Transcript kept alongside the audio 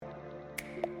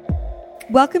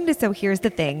Welcome to So Here's the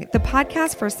Thing, the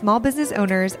podcast for small business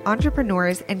owners,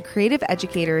 entrepreneurs, and creative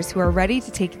educators who are ready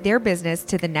to take their business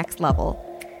to the next level.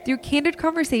 Through candid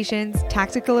conversations,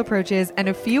 tactical approaches, and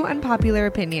a few unpopular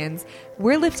opinions,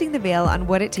 we're lifting the veil on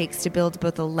what it takes to build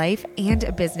both a life and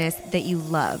a business that you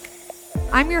love.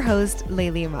 I'm your host,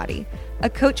 Layli Amati, a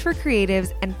coach for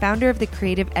creatives and founder of the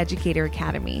Creative Educator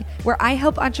Academy, where I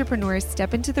help entrepreneurs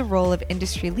step into the role of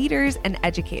industry leaders and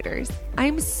educators.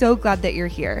 I'm so glad that you're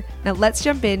here. Now let's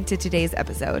jump into today's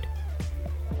episode.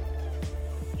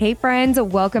 Hey friends,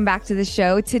 welcome back to the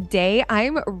show. Today,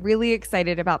 I'm really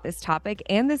excited about this topic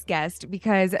and this guest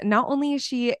because not only is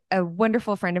she a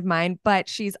wonderful friend of mine, but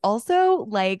she's also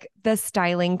like the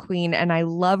styling queen, and I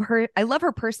love her. I love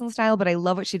her personal style, but I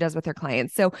love what she does with her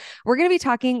clients. So we're going to be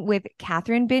talking with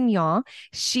Katherine Bignon.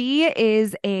 She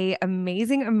is a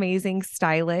amazing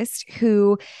stylist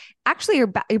who actually her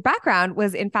background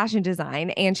was in fashion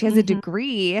design, and she has a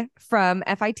degree from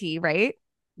FIT, right?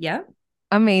 Yeah.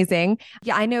 Amazing.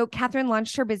 Yeah, I know Katherine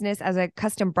launched her business as a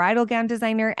custom bridal gown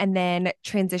designer and then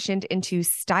transitioned into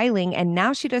styling. And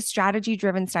now she does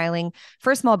strategy-driven styling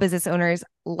for small business owners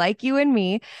like you and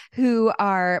me who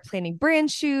are planning brand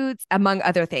shoots, among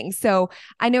other things. So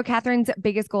I know Katherine's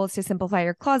biggest goal is to simplify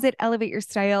your closet, elevate your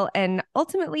style, and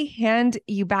ultimately hand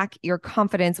you back your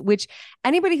confidence, which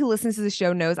anybody who listens to the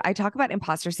show knows I talk about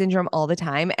imposter syndrome all the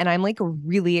time. And I'm like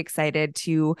really excited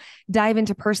to dive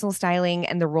into personal styling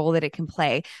and the role that it can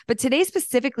play. But today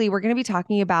specifically, we're going to be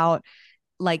talking about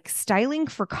like styling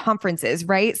for conferences,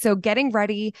 right? So getting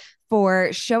ready for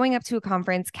showing up to a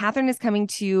conference. Katherine is coming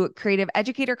to Creative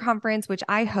Educator Conference, which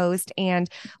I host, and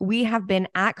we have been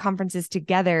at conferences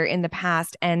together in the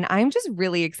past. And I'm just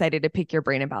really excited to pick your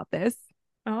brain about this.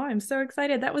 Oh, I'm so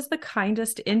excited. That was the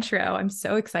kindest intro. I'm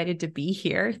so excited to be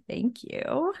here. Thank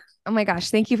you. Oh my gosh,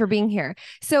 thank you for being here.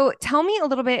 So tell me a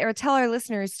little bit, or tell our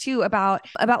listeners too, about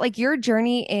like your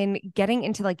journey in getting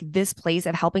into like this place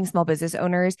of helping small business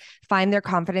owners find their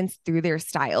confidence through their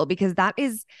style, because that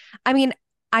is, I mean,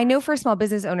 I know for small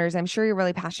business owners, I'm sure you're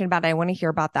really passionate about it. I want to hear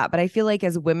about that. But I feel like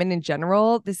as women in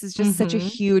general, this is just such a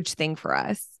huge thing for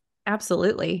us.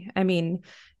 Absolutely. I mean,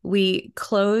 we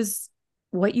clothes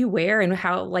what you wear and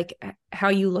how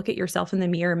you look at yourself in the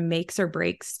mirror makes or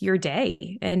breaks your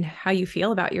day and how you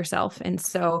feel about yourself. And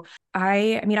so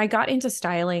I got into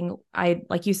styling.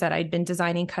 Like you said, I'd been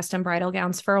designing custom bridal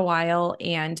gowns for a while,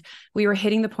 and we were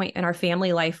hitting the point in our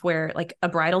family life where like a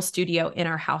bridal studio in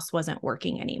our house wasn't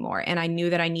working anymore. And I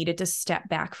knew that I needed to step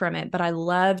back from it, but I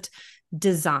loved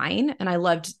design and I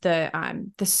loved the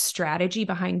strategy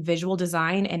behind visual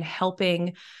design and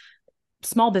helping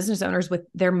small business owners with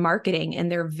their marketing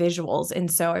and their visuals. And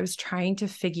so I was trying to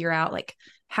figure out like,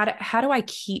 how do I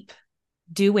keep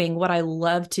doing what I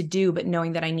love to do, but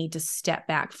knowing that I need to step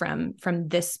back from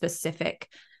this specific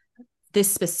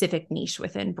niche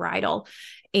within bridal.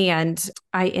 And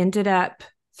I ended up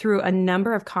through a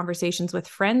number of conversations with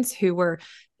friends who were,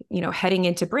 heading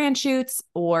into brand shoots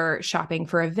or shopping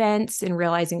for events and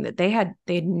realizing that they had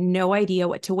no idea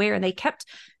what to wear. And they kept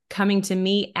coming to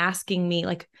me, asking me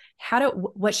like,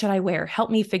 what should I wear?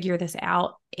 Help me figure this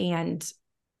out. And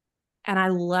I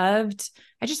loved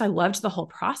the whole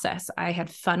process. I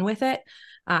had fun with it.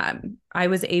 I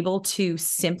was able to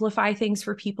simplify things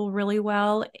for people really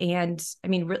well. And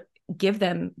give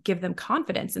them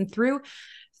confidence. And through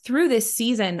this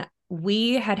season,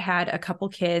 we had a couple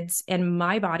kids and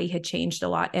my body had changed a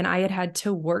lot. And I had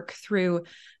to work through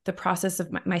the process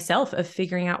of myself of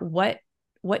figuring out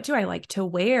what do I like to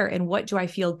wear and what do I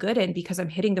feel good in? Because I'm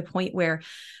hitting the point where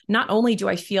not only do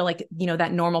I feel like,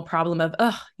 that normal problem of,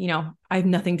 I have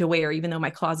nothing to wear, even though my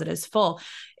closet is full.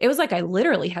 It was like I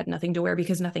literally had nothing to wear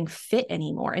because nothing fit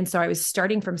anymore. And so I was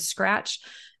starting from scratch,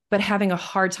 but having a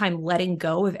hard time letting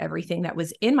go of everything that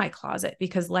was in my closet,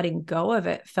 because letting go of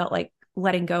it felt like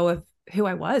letting go of who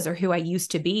I was or who I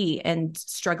used to be and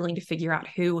struggling to figure out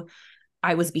who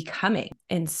I was becoming.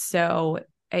 And so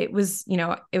it was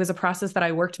a process that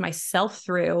I worked myself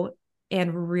through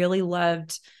and really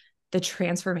loved the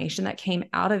transformation that came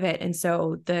out of it. And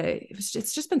so it's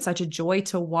just been such a joy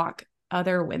to walk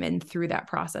other women through that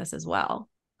process as well.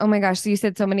 Oh my gosh. So you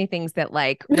said so many things that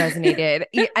like resonated.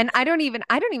 And I don't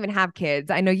even have kids.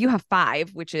 I know you have 5,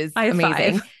 which is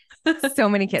amazing. 5. So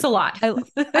many kids. It's a lot.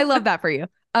 I love that for you.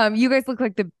 You guys look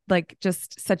like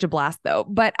just such a blast though.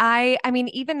 But I mean,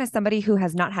 even as somebody who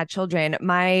has not had children,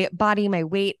 my body, my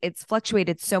weight, it's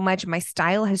fluctuated so much. My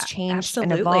style has changed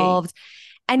and evolved.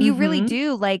 And you really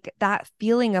do like that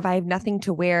feeling of I have nothing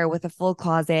to wear with a full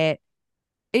closet.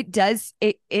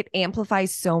 It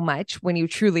amplifies so much when you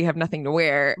truly have nothing to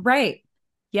wear. Right.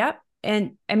 Yep.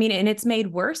 And I mean, and it's made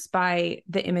worse by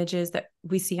the images that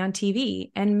we see on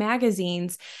TV and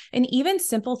magazines, and even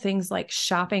simple things like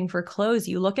shopping for clothes.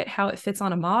 You look at how it fits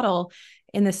on a model,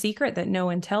 and the secret that no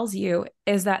one tells you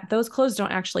is that those clothes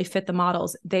don't actually fit the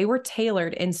models. They were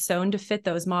tailored and sewn to fit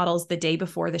those models the day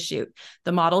before the shoot.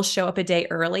 The models show up a day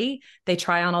early. They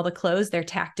try on all the clothes. They're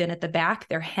tacked in at the back.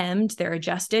 They're hemmed. They're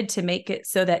adjusted to make it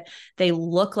so that they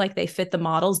look like they fit the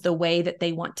models the way that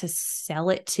they want to sell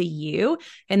it to you.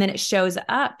 And then it shows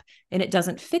up and it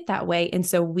doesn't fit that way. And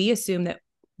so we assume that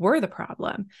we're the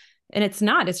problem. And it's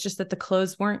not. It's just that the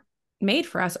clothes weren't made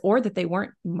for us, or that they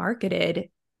weren't marketed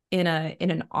in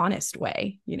an honest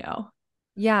way, you know?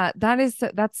 Yeah,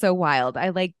 that's so wild.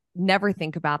 I like never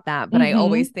think about that, but I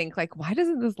always think like, why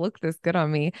doesn't this look this good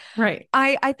on me? Right.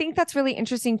 I think that's really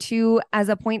interesting too, as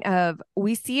a point of,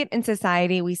 we see it in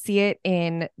society, we see it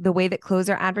in the way that clothes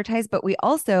are advertised, but we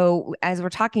also, as we're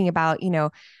talking about,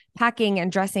 packing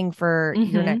and dressing for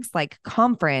your next like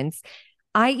conference,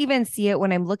 I even see it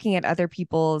when I'm looking at other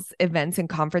people's events and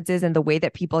conferences and the way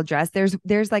that people dress.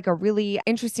 There's like a really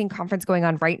interesting conference going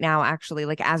on right now, actually,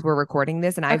 like as we're recording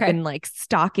this. And I've been like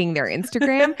stalking their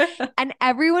Instagram and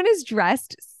everyone is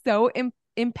dressed so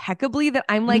impeccably that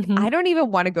I'm like, I don't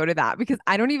even want to go to that because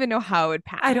I don't even know how it would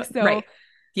pack. Right.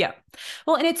 Yeah.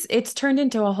 Well, and it's turned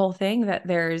into a whole thing that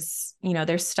there's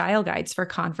style guides for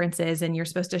conferences, and you're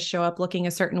supposed to show up looking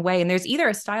a certain way. And there's either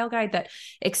a style guide that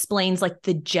explains like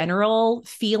the general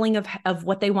feeling of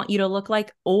what they want you to look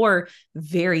like, or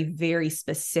very, very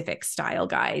specific style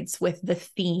guides with the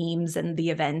themes and the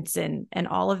events and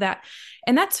all of that.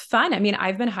 And that's fun. I mean,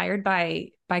 I've been hired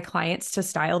by clients to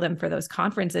style them for those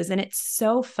conferences, and it's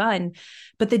so fun.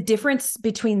 But the difference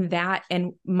between that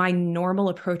and my normal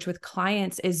approach with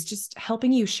clients is just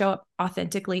helping you show up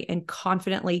authentically and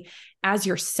confidently as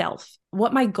yourself.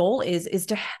 What my goal is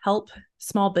to help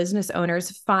small business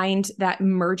owners find that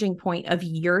merging point of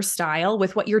your style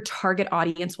with what your target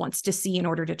audience wants to see in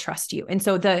order to trust you. And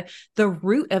so the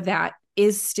root of that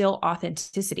is still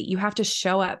authenticity. You have to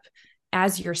show up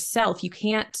as yourself. You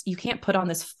can't put on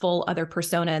this full other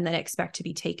persona and then expect to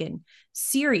be taken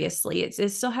seriously.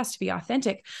 It still has to be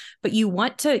authentic, but you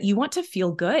want to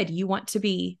feel good. You want to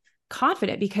be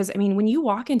confident, because I mean, when you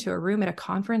walk into a room at a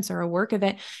conference or a work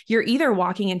event, you're either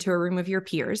walking into a room of your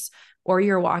peers, or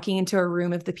you're walking into a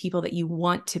room of the people that you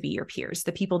want to be your peers,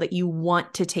 the people that you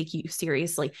want to take you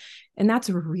seriously. And that's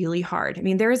really hard. I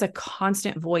mean, there is a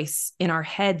constant voice in our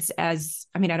heads I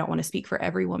don't want to speak for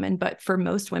every woman, but for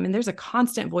most women, there's a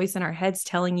constant voice in our heads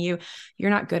telling you, you're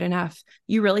not good enough.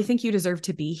 You really think you deserve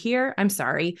to be here? I'm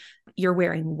sorry. You're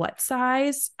wearing what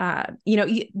size?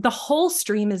 The whole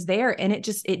stream is there, and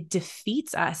it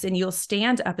defeats us. And you'll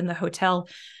stand up in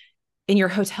your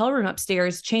hotel room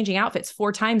upstairs, changing outfits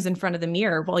 4 times in front of the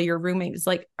mirror while your roommate is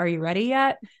like, are you ready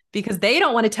yet? Because they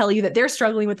don't want to tell you that they're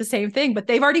struggling with the same thing, but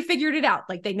they've already figured it out.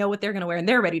 Like, they know what they're going to wear and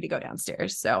they're ready to go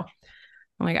downstairs. So,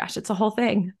 oh my gosh, it's a whole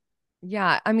thing.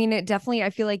 Yeah. I mean, I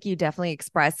feel like you definitely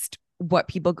expressed what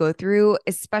people go through,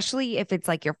 especially if it's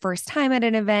like your first time at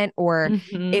an event, or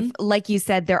if, like you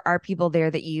said, there are people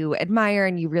there that you admire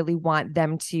and you really want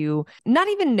them to not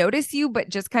even notice you, but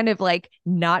just kind of like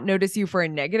not notice you for a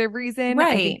negative reason.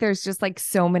 Right. I think there's just like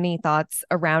so many thoughts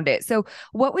around it. So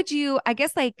what would you, I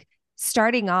guess, like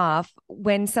starting off,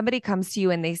 when somebody comes to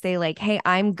you and they say like, hey,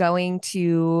 I'm going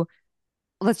to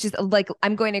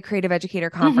creative educator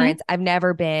conference. I've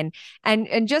never been.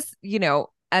 And just,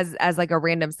 as like a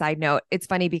random side note, it's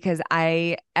funny because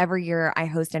every year I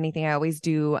host anything, I always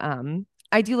do,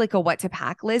 I do like a what to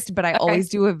pack list, but I always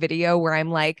do a video where I'm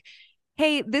like,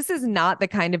 hey, this is not the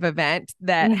kind of event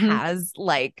that has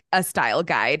like a style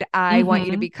guide. I want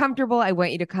you to be comfortable. I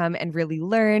want you to come and really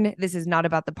learn. This is not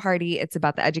about the party. It's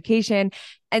about the education.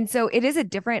 And so it is a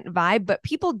different vibe, but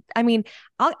people, I mean,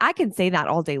 I can say that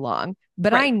all day long,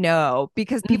 but I know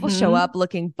because people show up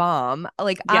looking bomb.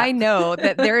 Like I know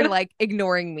that they're like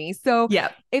ignoring me. So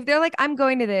if they're like, I'm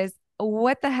going to this,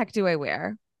 what the heck do I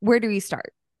wear? Where do we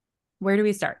start? Where do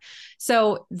we start?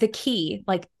 So the key,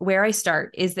 like where I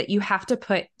start, is that you have to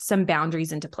put some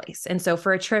boundaries into place. And so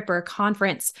for a trip or a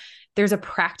conference, there's a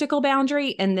practical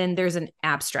boundary and then there's an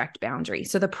abstract boundary.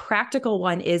 So the practical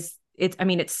one is,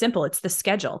 it's simple. It's the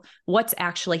schedule. What's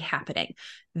actually happening?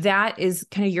 That is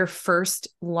kind of your first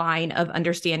line of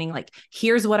understanding, like,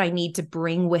 here's what I need to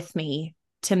bring with me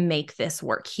to make this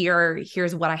work.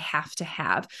 Here's what I have to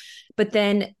have. But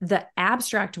then the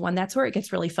abstract one, that's where it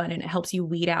gets really fun, and it helps you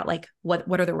weed out like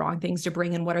what are the wrong things to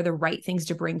bring and what are the right things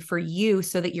to bring for you,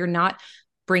 so that you're not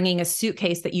bringing a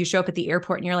suitcase that you show up at the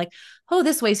airport and you're like, oh,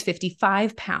 this weighs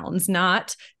 55 pounds,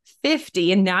 not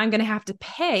 50. And now I'm going to have to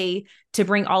pay to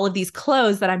bring all of these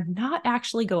clothes that I'm not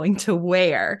actually going to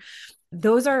wear.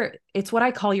 It's what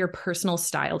I call your personal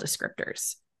style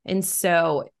descriptors. And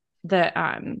so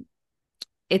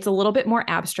it's a little bit more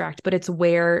abstract, but it's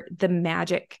where the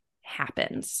magic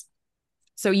happens.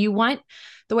 So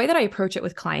the way that I approach it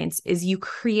with clients is you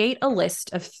create a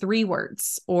list of 3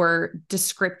 words or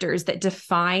descriptors that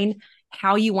define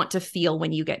how you want to feel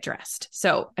when you get dressed.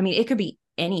 So, I mean, it could be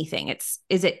anything.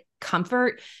 Is it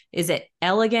comfort? Is it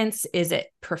elegance? Is it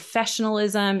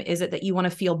professionalism? Is it that you want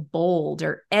to feel bold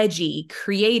or edgy,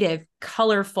 creative,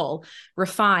 colorful,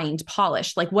 refined,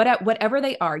 polished? Like whatever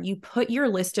they are, you put your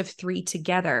list of 3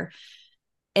 together,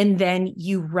 and then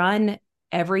you run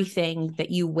everything that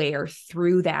you wear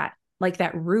through that, like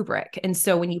that rubric. And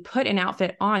so when you put an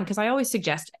outfit on, because I always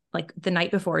suggest like the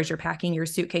night before, as you're packing your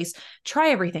suitcase,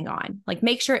 try everything on, like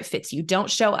make sure it fits you. Don't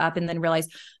show up and then realize,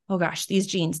 oh gosh, these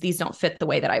jeans, these don't fit the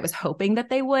way that I was hoping that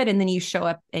they would. And then you show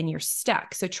up and you're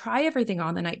stuck. So try everything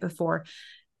on the night before,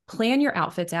 plan your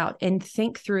outfits out and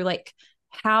think through like,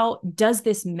 how does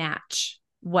this match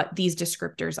what these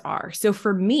descriptors are? So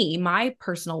for me, my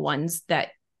personal ones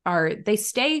they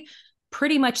stay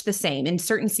pretty much the same. In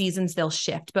certain seasons, they'll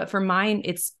shift. But for mine,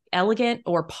 it's elegant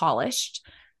or polished,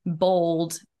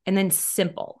 bold, and then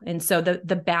simple. And so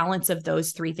the balance of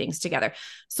those 3 things together.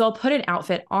 So I'll put an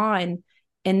outfit on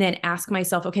and then ask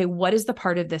myself, okay, what is the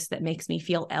part of this that makes me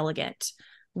feel elegant?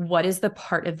 What is the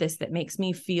part of this that makes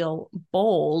me feel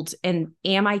bold? And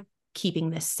am I keeping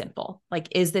this simple? Like,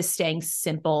 is this staying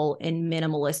simple and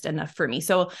minimalist enough for me?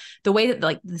 So the way that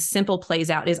like the simple plays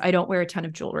out is I don't wear a ton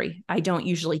of jewelry. I don't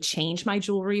usually change my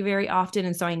jewelry very often.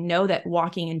 And so I know that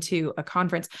walking into a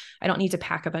conference, I don't need to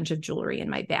pack a bunch of jewelry in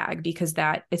my bag because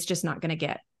it's just not going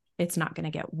to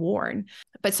get worn.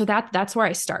 But so that's where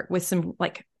I start with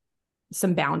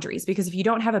some boundaries, because if you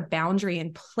don't have a boundary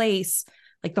in place,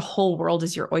 like the whole world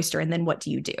is your oyster. And then what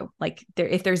do you do? Like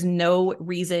if there's no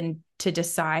reason to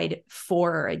decide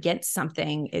for or against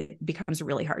something, it becomes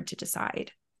really hard to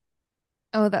decide.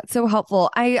 Oh, that's so helpful.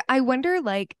 I wonder,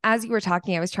 like, as you were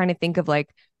talking, I was trying to think of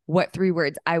like what 3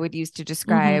 words I would use to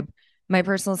describe my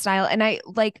personal style. And I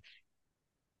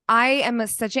am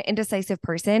such an indecisive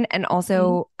person. And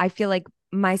also I feel like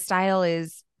my style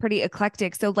is pretty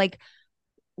eclectic. So like,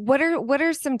 what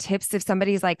are some tips if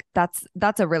somebody's like,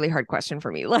 that's a really hard question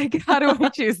for me. Like, how do I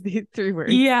choose these 3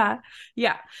 words? Yeah.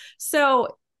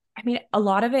 So, I mean, a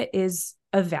lot of it is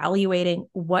evaluating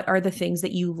what are the things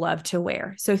that you love to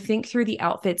wear. So think through the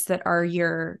outfits that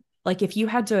are like if you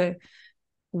had to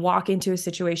walk into a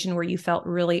situation where you felt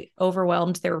really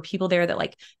overwhelmed, there were people there that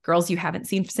like girls you haven't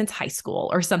seen since high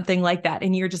school or something like that.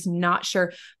 And you're just not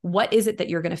sure, what is it that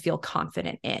you're going to feel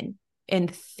confident in?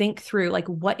 And think through like,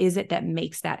 what is it that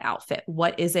makes that outfit?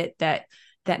 What is it that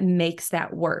makes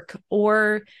that work?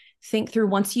 Or think through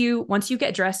once you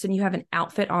get dressed and you have an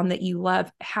outfit on that you love,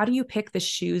 how do you pick the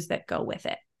shoes that go with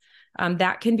it?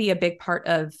 That can be a big part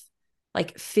of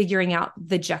like figuring out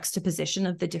the juxtaposition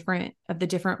of the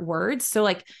different words. So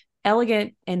like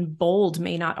elegant and bold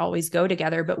may not always go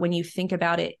together, but when you think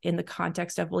about it in the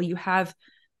context of, well, you have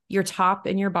your top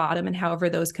and your bottom and however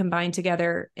those combine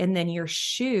together, and then your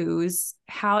shoes,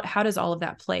 how does all of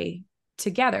that play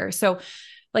together? So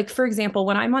like, for example,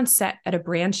 when I'm on set at a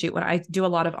brand shoot, when I do a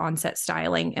lot of on-set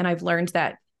styling, and I've learned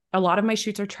that a lot of my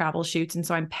shoots are travel shoots. And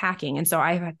so I'm packing. And so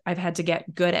I've had to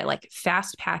get good at like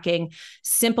fast packing,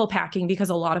 simple packing, because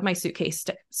a lot of my suitcase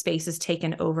space is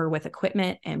taken over with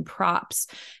equipment and props.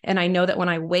 And I know that when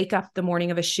I wake up the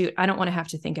morning of a shoot, I don't want to have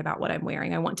to think about what I'm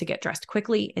wearing. I want to get dressed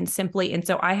quickly and simply. And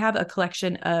so I have a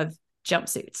collection of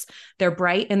jumpsuits. They're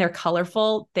bright and they're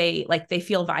colorful. They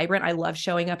feel vibrant. I love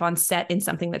showing up on set in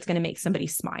something that's going to make somebody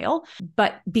smile.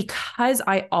 But because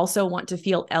I also want to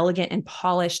feel elegant and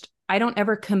polished, I don't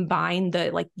ever combine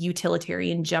the like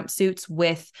utilitarian jumpsuits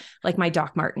with like my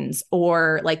Doc Martens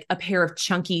or like a pair of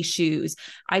chunky shoes.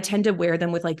 I tend to wear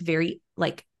them with like very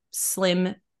like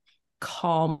slim,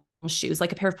 calm shoes,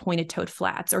 like a pair of pointed toed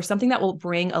flats or something that will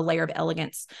bring a layer of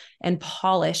elegance and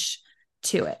polish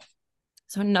to it.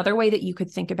 So another way that you could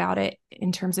think about it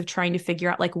in terms of trying to figure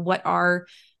out like what are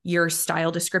your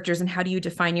style descriptors and how do you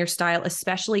define your style,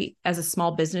 especially as a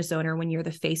small business owner when you're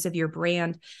the face of your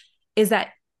brand, is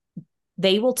that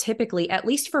they will typically, at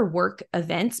least for work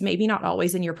events, maybe not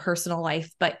always in your personal life,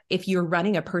 but if you're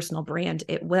running a personal brand,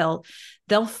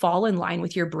 they'll fall in line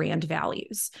with your brand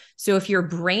values. So if your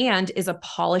brand is a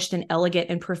polished and elegant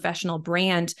and professional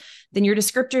brand, then your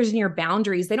descriptors and your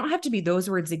boundaries, they don't have to be those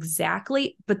words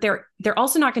exactly, but they're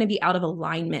also not going to be out of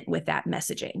alignment with that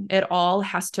messaging. It all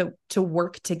has to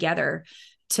work together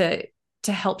to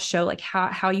help show like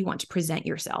how you want to present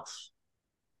yourself.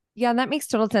 Yeah, that makes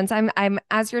total sense. I'm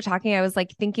as you're talking, I was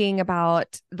like thinking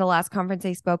about the last conference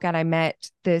I spoke at. I met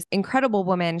this incredible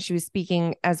woman. She was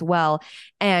speaking as well.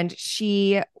 And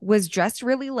she was dressed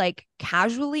really like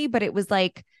casually, but it was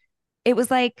like it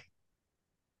was like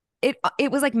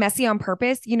messy on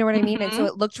purpose, you know what I mean? And so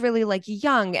it looked really like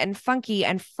young and funky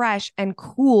and fresh and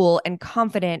cool and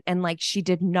confident, and like she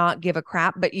did not give a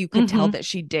crap, but you could tell that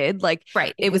she did. Like,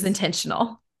 right. It was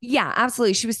intentional. Yeah,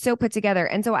 absolutely. She was so put together.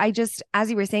 And so I just,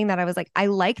 as you were saying that, I was like, I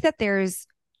like that there's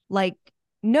like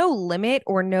no limit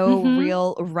or no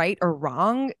real right or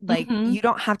wrong. Like you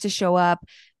don't have to show up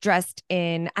dressed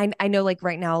in, I know like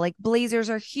right now, like blazers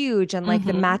are huge and like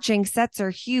the matching sets are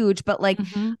huge, but like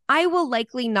I will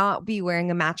likely not be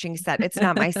wearing a matching set. It's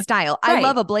not my style. Right. I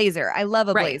love a blazer. I love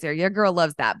a blazer. Your girl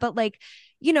loves that. But like,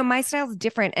 you know, my style's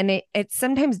different, and it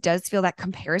sometimes does feel that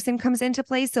comparison comes into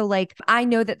play. So like, I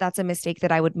know that that's a mistake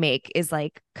that I would make, is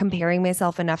like comparing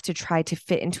myself enough to try to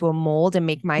fit into a mold and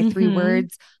make my 3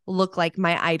 words look like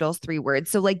my idol's 3 words.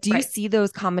 So like, do you see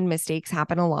those common mistakes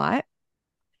happen a lot?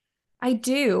 I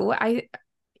do. I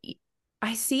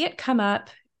see it come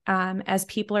up as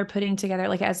people are putting together,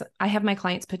 like as I have my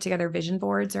clients put together vision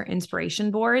boards or inspiration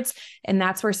boards, and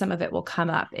that's where some of it will come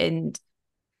up. And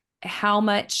how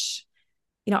much,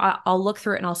 you know, I'll look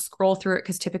through it and I'll scroll through it,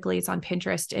 because typically it's on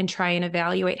Pinterest, and try and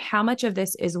evaluate how much of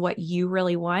this is what you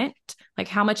really want. Like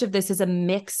how much of this is a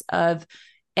mix of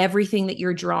everything that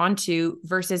you're drawn to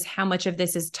versus how much of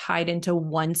this is tied into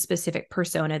one specific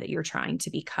persona that you're trying to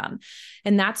become.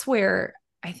 And that's where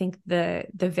I think the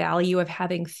value of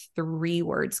having 3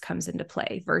 words comes into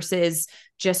play versus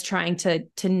just trying to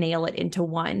nail it into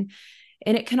one.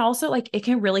 And it can also, like, it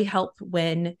can really help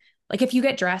when, like, if you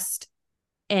get dressed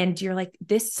and you're like,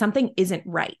 something isn't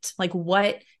right. Like,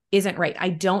 what isn't right? I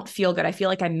don't feel good. I feel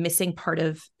like I'm missing part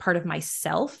of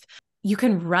myself. You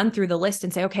can run through the list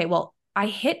and say, okay, well, I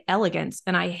hit elegance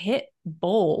and I hit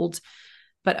bold,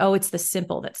 but it's the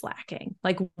simple that's lacking.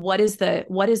 Like, what is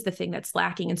the thing that's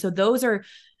lacking? And so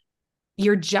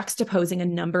you're juxtaposing a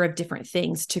number of different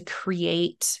things to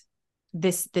create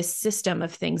this system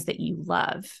of things that you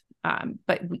love.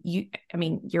 But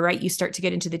you're right. You start to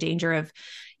get into the danger of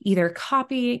either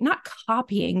not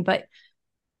copying, but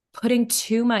putting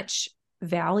too much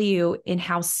value in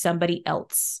how somebody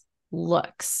else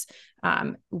looks.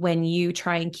 When you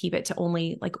try and keep it to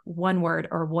only like one word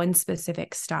or one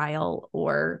specific style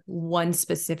or one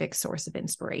specific source of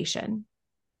inspiration.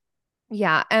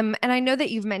 Yeah. And I know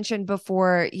that you've mentioned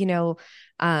before, you know,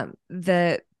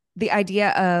 the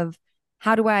idea of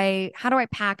how do I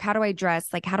pack? How do I dress?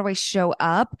 Like, how do I show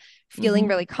up feeling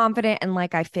really confident and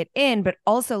like I fit in, but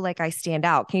also like I stand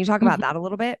out? Can you talk about that a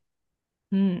little bit?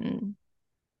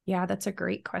 Yeah, that's a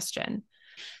great question.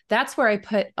 That's where I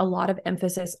put a lot of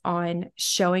emphasis on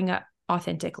showing up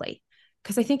authentically,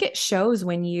 because I think it shows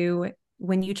when you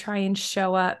try and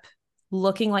show up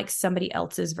looking like somebody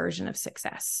else's version of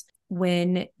success,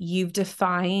 when you've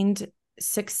defined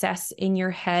success in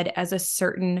your head as a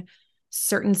certain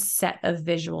set of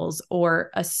visuals or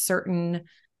a certain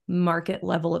market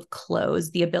level of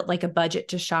clothes, like a budget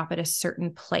to shop at a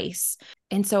certain place.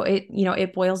 And so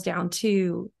it boils down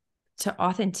to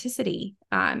authenticity,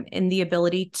 and the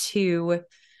ability to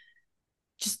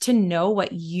just to know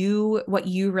what you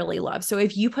really love. So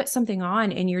if you put something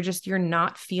on and you're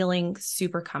not feeling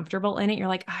super comfortable in it, you're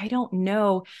like, I don't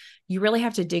know. You really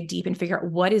have to dig deep and figure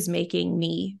out what is making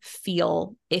me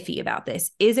feel iffy about this.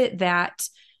 Is it that,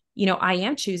 I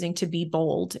am choosing to be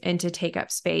bold and to take up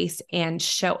space and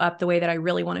show up the way that I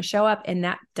really want to show up, and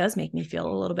that does make me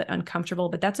feel a little bit uncomfortable,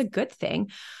 but that's a good thing?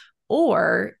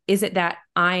 Or is it that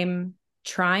I'm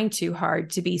trying too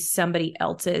hard to be somebody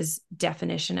else's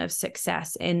definition of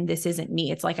success, and this isn't me?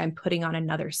 It's like I'm putting on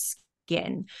another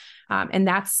skin. And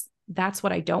that's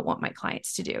what I don't want my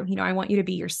clients to do. I want you to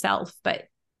be yourself, but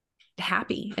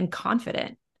happy and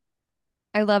confident.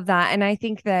 I love that. And I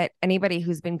think that anybody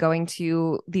who's been going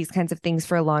to these kinds of things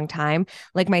for a long time,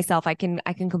 like myself, I can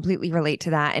completely relate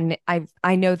to that. And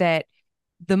I know that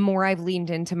the more I've leaned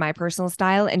into my personal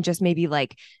style and just maybe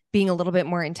like being a little bit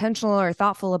more intentional or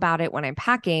thoughtful about it when I'm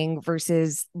packing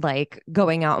versus like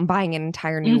going out and buying an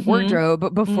entire new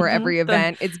wardrobe before every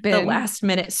event, it's been the last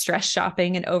minute stress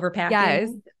shopping and overpacking.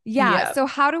 Yes. Yeah. So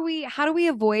how do we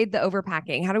avoid the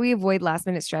overpacking? How do we avoid last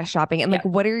minute stress shopping? And like,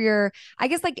 Yeah. what are your, I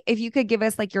guess like if you could give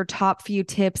us like your top few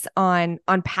tips on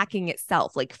packing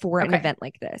itself, like for an Okay. event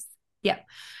like this. Yeah.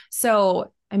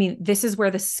 So, I mean, this is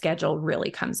where the schedule really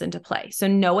comes into play. So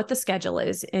know what the schedule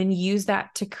is and use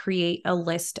that to create a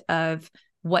list of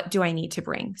what do I need to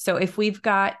bring. So if we've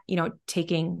got,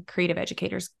 taking creative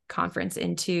educators conference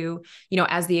into,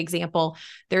 as the example,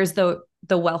 there's the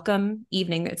welcome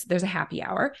evening, there's a happy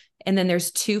hour, and then there's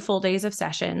 2 full days of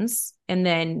sessions, and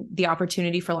then the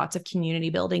opportunity for lots of community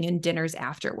building and dinners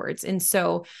afterwards. And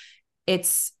so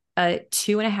it's a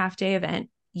 2.5-day event.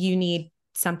 You need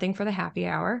something for the happy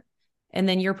hour. And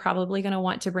then you're probably going to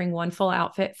want to bring one full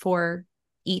outfit for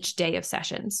each day of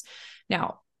sessions.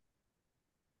 Now,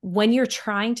 when you're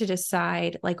trying to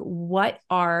decide like what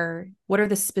are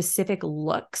the specific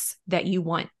looks that you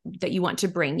want to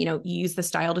bring, you use the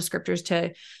style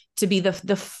descriptors to be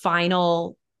the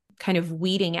final kind of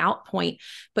weeding out point,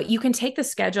 but you can take the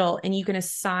schedule and you can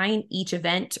assign each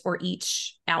event or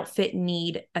each outfit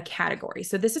need a category.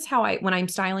 So this is how when I'm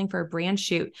styling for a brand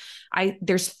shoot,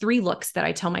 there's 3 looks that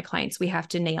I tell my clients we have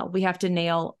to nail. We have to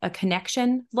nail a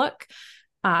connection look,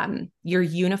 your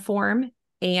uniform,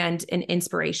 and an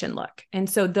inspiration look. And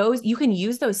so those, you can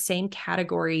use those same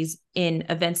categories in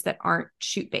events that aren't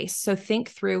shoot based. So think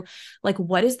through like,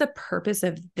 what is the purpose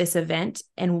of this event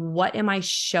and what am I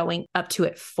showing up to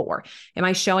it for? Am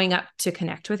I showing up to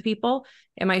connect with people?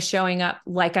 Am I showing up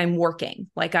like I'm working?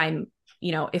 Like I'm,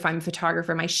 if I'm a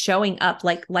photographer, am I showing up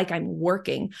like I'm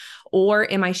working? Or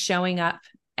am I showing up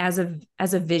as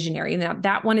a visionary? Now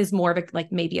that one is more of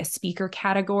like maybe a speaker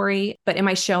category, but am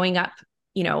I showing up,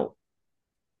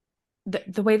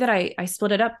 the way that I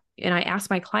split it up and I ask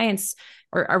my clients,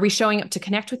 are we showing up to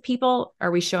connect with people? Are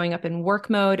we showing up in work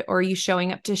mode? Or are you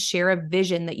showing up to share a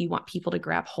vision that you want people to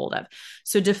grab hold of?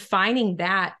 So defining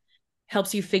that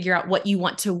helps you figure out what you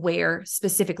want to wear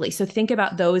specifically. So think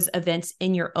about those events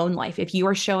in your own life. If you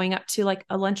are showing up to like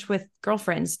a lunch with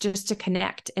girlfriends just to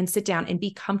connect and sit down and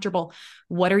be comfortable,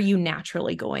 what are you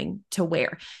naturally going to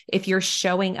wear? If you're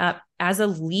showing up as a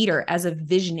leader, as a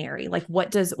visionary, like what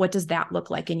does that look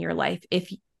like in your life?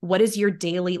 What is your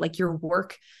daily, like your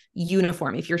work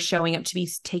uniform, if you're showing up to be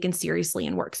taken seriously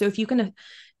in work? So if you can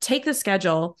take the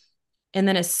schedule and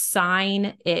then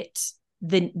assign it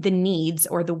the needs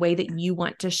or the way that you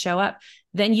want to show up,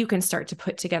 then you can start to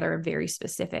put together a very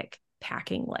specific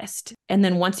packing list. And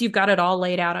then once you've got it all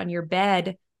laid out on your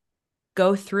bed,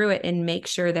 go through it and make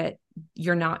sure that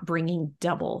you're not bringing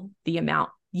double the amount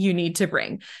you need to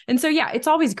bring. And so, yeah, it's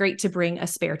always great to bring a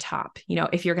spare top.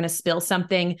 If you're going to spill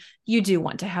something, you do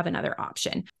want to have another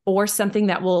option or something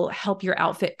that will help your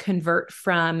outfit convert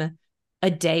from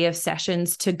a day of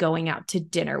sessions to going out to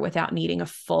dinner without needing a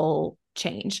full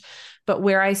change. But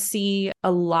where I see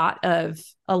a lot of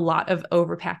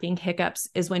overpacking hiccups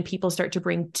is when people start to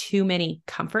bring too many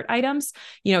comfort items.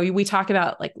 We talk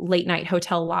about like late night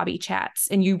hotel lobby chats,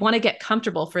 and you want to get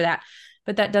comfortable for that.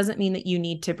 But that doesn't mean that you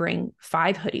need to bring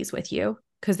 5 hoodies with you,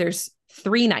 because there's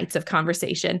 3 nights of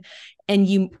conversation and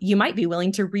you might be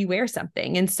willing to rewear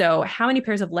something. And so how many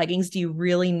pairs of leggings do you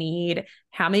really need?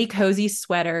 How many cozy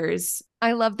sweaters?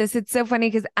 I love this. It's so funny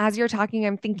because as you're talking,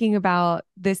 I'm thinking about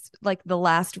this, like the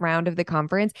last round of the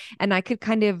conference, and I could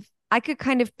kind of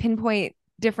pinpoint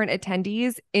different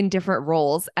attendees in different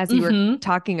roles as you were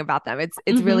talking about them.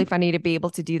 It's really funny to be able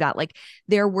to do that. Like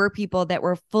there were people that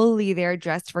were fully there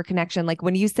dressed for connection. Like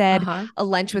when you said a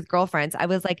lunch with girlfriends, I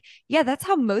was like, yeah, that's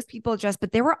how most people dress.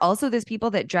 But there were also those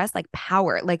people that dressed like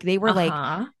power. Like they were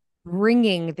like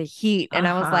bringing the heat. And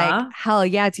I was like, hell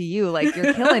yeah to you. Like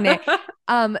you're killing it.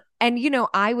 And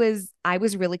I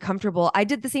was really comfortable. I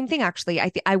did the same thing actually.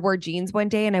 I wore jeans one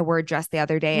day and I wore a dress the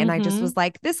other day, and I just was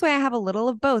like, this way I have a little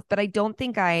of both, but I don't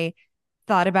think I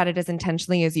thought about it as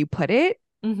intentionally as you put it.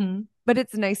 But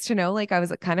it's nice to know like I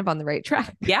was kind of on the right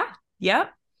track. Yeah.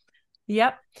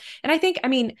 Yep. And I think,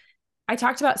 I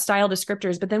talked about style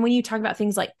descriptors, but then when you talk about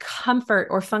things like comfort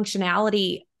or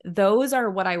functionality, those are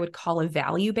what I would call a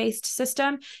value-based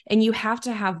system. And you have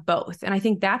to have both. And I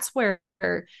think that's where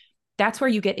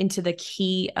you get into the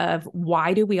key of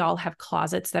why do we all have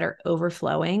closets that are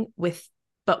overflowing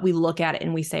but we look at it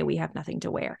and we say we have nothing to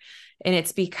wear. And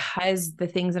it's because the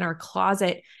things in our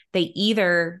closet, they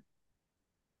either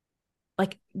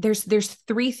like there's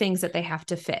 3 things that they have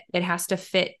to fit. It has to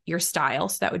fit your style.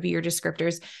 So that would be your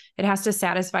descriptors. It has to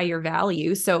satisfy your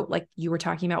value. So like you were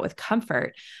talking about with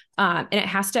comfort, and it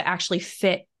has to actually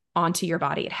fit onto your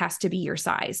body. It has to be your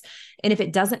size. And if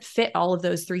it doesn't fit all of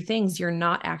those 3 things, you're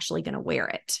not actually going to wear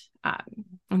it.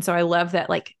 And so I love that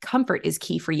like comfort is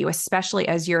key for you, especially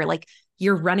as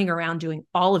you're running around doing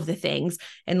all of the things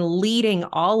and leading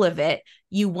all of it.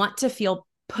 You want to feel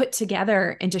put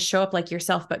together and to show up like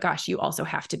yourself, but gosh, you also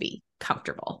have to be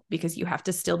comfortable because you have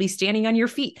to still be standing on your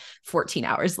feet 14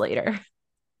 hours later.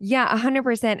 Yeah,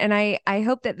 100%. And I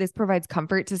hope that this provides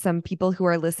comfort to some people who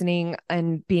are listening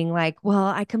and being like, well,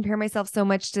 I compare myself so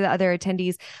much to the other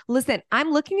attendees. Listen,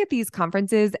 I'm looking at these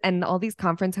conferences and all these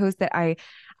conference hosts that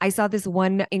I saw this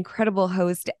one incredible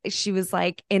host. She was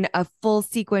like in a full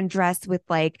sequin dress with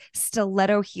like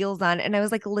stiletto heels on. And I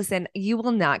was like, listen, you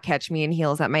will not catch me in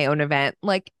heels at my own event.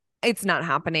 Like, it's not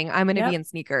happening. I'm going to be Yep. in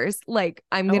sneakers. Like,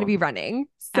 I'm going to Oh, be running.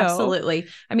 So, absolutely.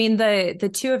 I mean, the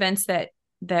two events that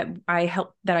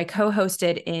I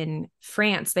co-hosted in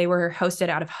France, they were hosted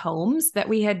out of homes that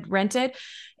we had rented,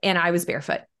 and I was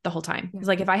barefoot the whole time. It yeah. was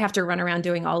like, if I have to run around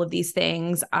doing all of these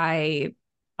things,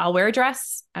 I'll wear a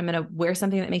dress. I'm going to wear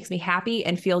something that makes me happy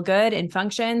and feel good and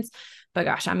functions. But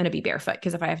gosh, I'm going to be barefoot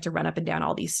because if I have to run up and down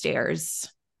all these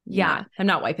stairs, Yeah. I'm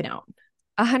not wiping out.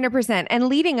 100%. And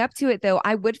leading up to it, though,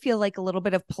 I would feel like a little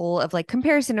bit of pull of like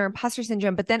comparison or imposter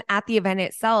syndrome. But then at the event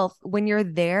itself, when you're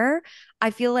there,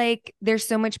 I feel like there's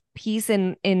so much peace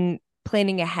in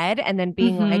planning ahead and then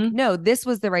being like, Mm-hmm. no, this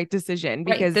was the right decision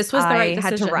Right. because This was the right I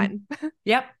had to decision. run.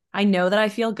 Yep. I know that I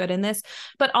feel good in this,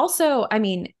 but also, I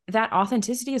mean, that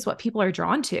authenticity is what people are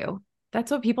drawn to.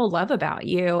 That's what people love about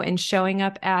you and showing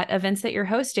up at events that you're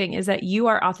hosting is that you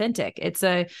are authentic.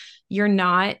 You're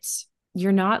not,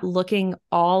 you're not looking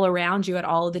all around you at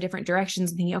all of the different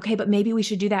directions and thinking, okay, but maybe we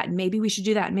should do that. And maybe we should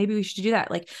do that. And maybe we should do that.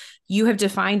 Like you have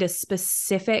defined a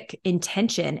specific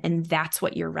intention and that's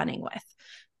what you're running with.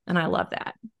 And I love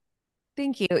that.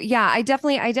 Thank you. Yeah, I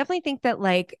definitely think that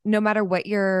like no matter what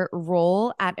your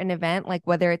role at an event, like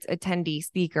whether it's attendee,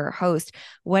 speaker, host,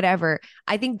 whatever,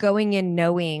 I think going in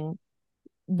knowing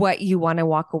what you want to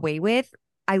walk away with.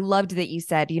 I loved that you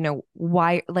said,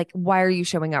 why are you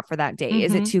showing up for that day?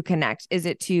 Is it Mm-hmm. to connect? Is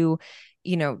it to,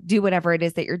 do whatever it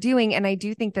is that you're doing? And I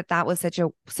do think that that was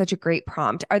such a great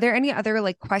prompt. Are there any other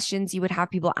like questions you would have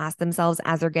people ask themselves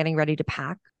as they're getting ready to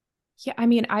pack? Yeah, I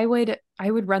mean, I would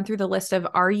run through the list of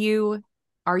are you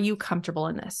comfortable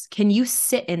in this? Can you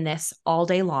sit in this all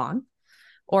day long?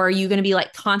 Or are you going to be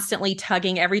like constantly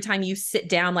tugging every time you sit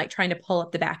down, like trying to pull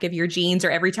up the back of your jeans,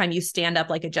 or every time you stand up,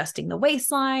 like adjusting the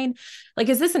waistline? Like,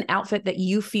 is this an outfit that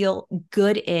you feel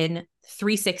good in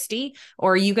 360?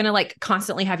 Or are you going to like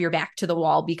constantly have your back to the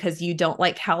wall because you don't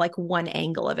like how like one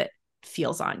angle of it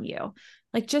feels on you?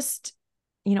 Like, just,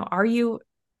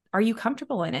 are you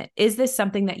comfortable in it? Is this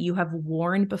something that you have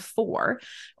worn before?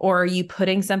 Or are you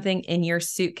putting something in your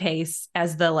suitcase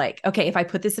as the like, okay, if I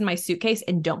put this in my suitcase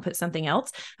and don't put something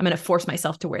else, I'm going to force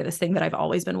myself to wear this thing that I've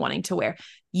always been wanting to wear.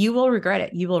 You will regret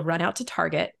it. You will run out to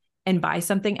Target and buy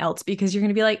something else because you're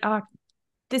going to be like, oh,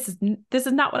 this is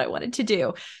not what I wanted to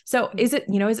do. So is it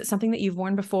something that you've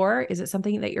worn before? Is it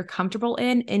something that you're comfortable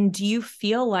in? And do you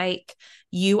feel like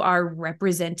you are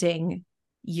representing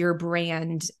your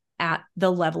brand at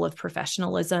the level of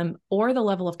professionalism or the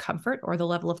level of comfort or the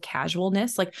level of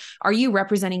casualness? Like, are you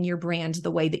representing your brand the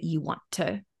way that you want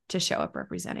to show up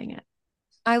representing it?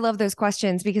 I love those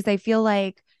questions because I feel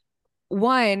like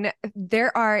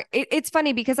it's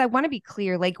funny because I want to be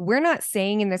clear. Like, we're not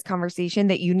saying in this conversation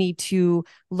that you need to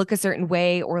look a certain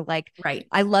way or like, Right.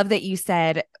 I love that you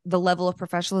said the level of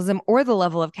professionalism or the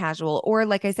level of casual, or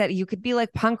like I said, you could be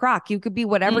like punk rock, you could be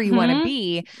whatever you want to Mm-hmm.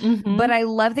 be. But Mm-hmm. I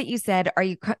love that you said, are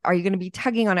you going to be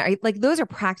tugging on it? Like, those are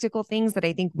practical things that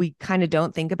I think we kind of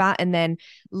don't think about. And then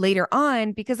later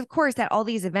on, because of course, at all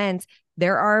these events,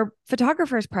 there are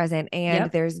photographers present and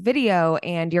Yep. there's video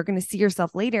and you're going to see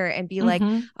yourself later and be like,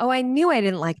 Mm-hmm. oh, I knew I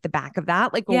didn't like the back of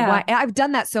that. Like, why? Yeah. I've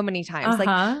done that so many times. Like,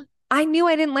 Uh-huh. I knew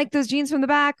I didn't like those jeans from the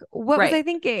back. What was Right. I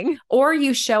thinking? Or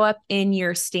you show up in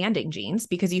your standing jeans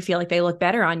because you feel like they look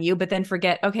better on you, but then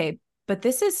forget, okay, but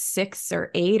this is 6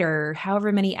 or 8 or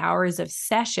however many hours of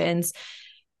sessions.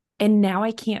 And now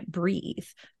I can't breathe.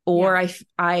 Or Yeah.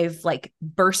 I've like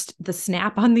burst the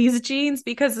snap on these jeans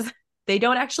because they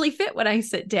don't actually fit when I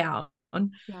sit down.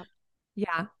 Yeah.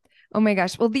 Yeah. Oh my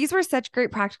gosh. Well, these were such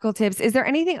great practical tips. Is there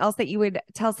anything else that you would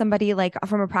tell somebody like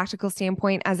from a practical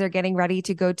standpoint as they're getting ready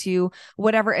to go to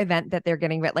whatever event that they're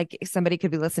getting ready? Like somebody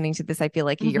could be listening to this, I feel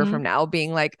like a year from Mm-hmm. now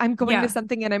being like, I'm going to Yeah.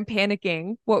 something and I'm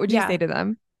panicking. What would you say Yeah. to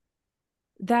them?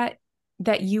 That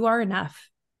you are enough.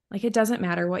 Like, it doesn't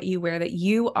matter what you wear, that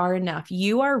you are enough.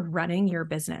 You are running your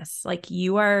business. Like,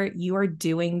 you are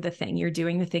doing the thing. You're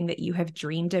doing the thing that you have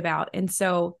dreamed about. And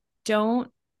so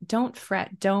don't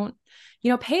fret. Don't,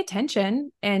 pay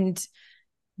attention and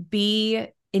be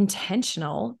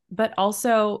intentional, but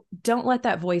also don't let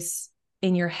that voice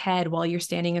in your head while you're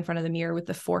standing in front of the mirror with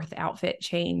the fourth outfit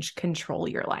change control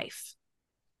your life.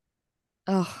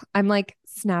 Oh, I'm like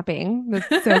snapping.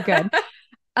 That's so good.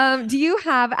 Do you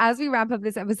have, as we wrap up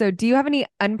this episode, do you have any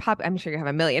I'm sure you have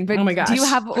a million, but oh my gosh. Do you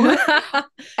have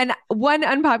one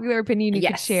unpopular opinion you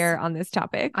could share on this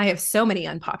topic? I have so many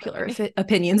unpopular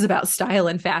opinions about style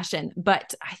and fashion,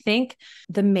 but I think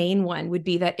the main one would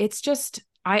be that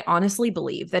I honestly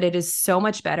believe that it is so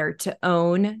much better to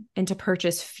own and to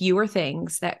purchase fewer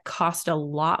things that cost a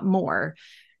lot more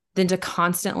than to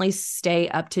constantly stay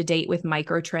up to date with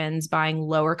micro trends, buying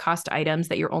lower cost items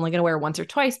that you're only going to wear once or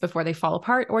twice before they fall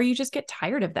apart, or you just get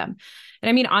tired of them. And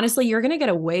I mean, honestly, you're going to get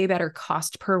a way better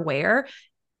cost per wear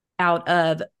out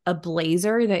of a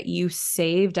blazer that you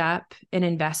saved up and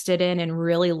invested in and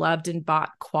really loved and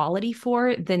bought quality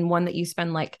for than one that you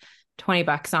spend like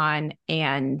 $20 on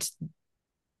and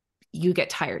you get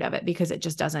tired of it because it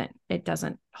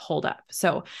doesn't hold up.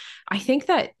 So I think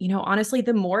that, honestly,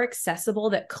 the more accessible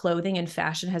that clothing and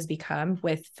fashion has become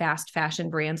with fast fashion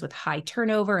brands with high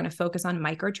turnover and a focus on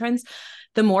micro trends,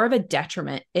 the more of a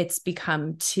detriment it's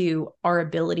become to our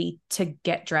ability to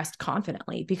get dressed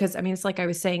confidently. Because I mean, it's like I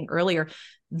was saying earlier,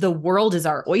 the world is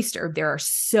our oyster. There are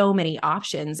so many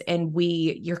options and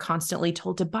you're constantly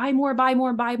told to buy more, buy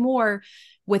more, buy more,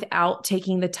 without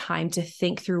taking the time to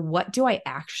think through, what do I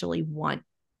actually want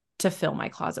to fill my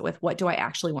closet with? What do I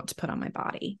actually want to put on my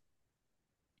body?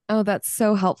 Oh, that's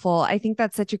so helpful. I think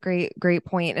that's such a great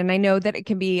point. And I know that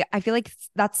I feel like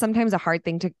that's sometimes a hard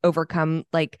thing to overcome,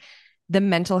 like the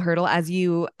mental hurdle as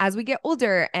we get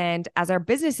older and as our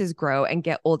businesses grow and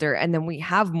get older, and then we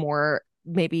have more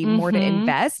more to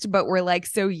invest, but we're like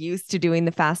so used to doing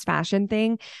the fast fashion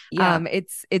thing. Yeah.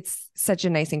 It's such a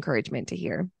nice encouragement to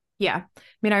hear. Yeah. I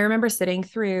mean, I remember sitting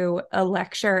through a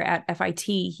lecture at FIT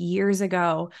years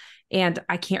ago, and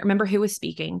I can't remember who was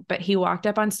speaking, but he walked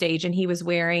up on stage and he was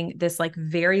wearing this like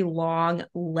very long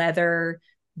leather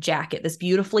jacket, this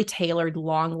beautifully tailored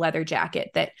long leather jacket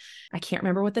that I can't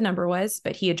remember what the number was,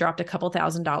 but he had dropped a couple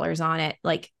 $1,000s on it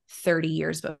like 30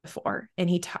 years before. And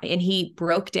he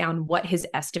broke down what his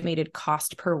estimated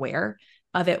cost per wear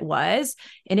of it was.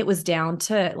 And it was down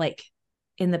to like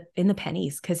in the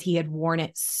pennies, because he had worn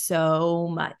it so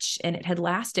much and it had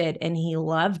lasted and he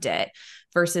loved it,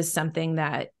 versus something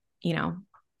that,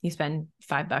 you spend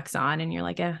 $5 on and you're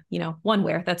like, one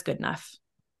wear, that's good enough.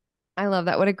 I love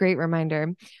that. What a great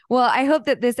reminder. Well, I hope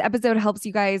that this episode helps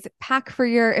you guys pack for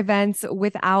your events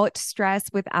without stress,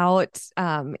 without,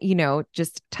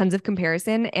 just tons of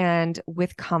comparison, and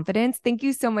with confidence. Thank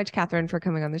you so much, Katherine, for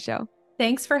coming on the show.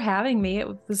 Thanks for having me. It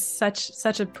was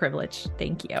such a privilege.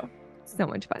 Thank you. So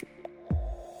much fun.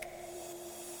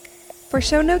 For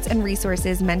show notes and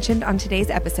resources mentioned on today's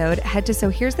episode, head to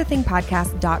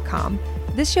sohere'sthethingpodcast.com.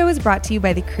 This show is brought to you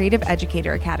by the Creative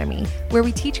Educator Academy, where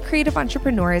we teach creative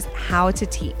entrepreneurs how to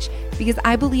teach, because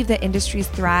I believe that industries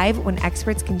thrive when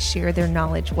experts can share their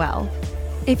knowledge well.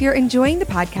 If you're enjoying the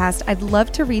podcast, I'd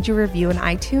love to read your review on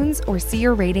iTunes or see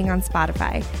your rating on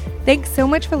Spotify. Thanks so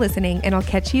much for listening, and I'll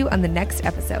catch you on the next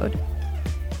episode.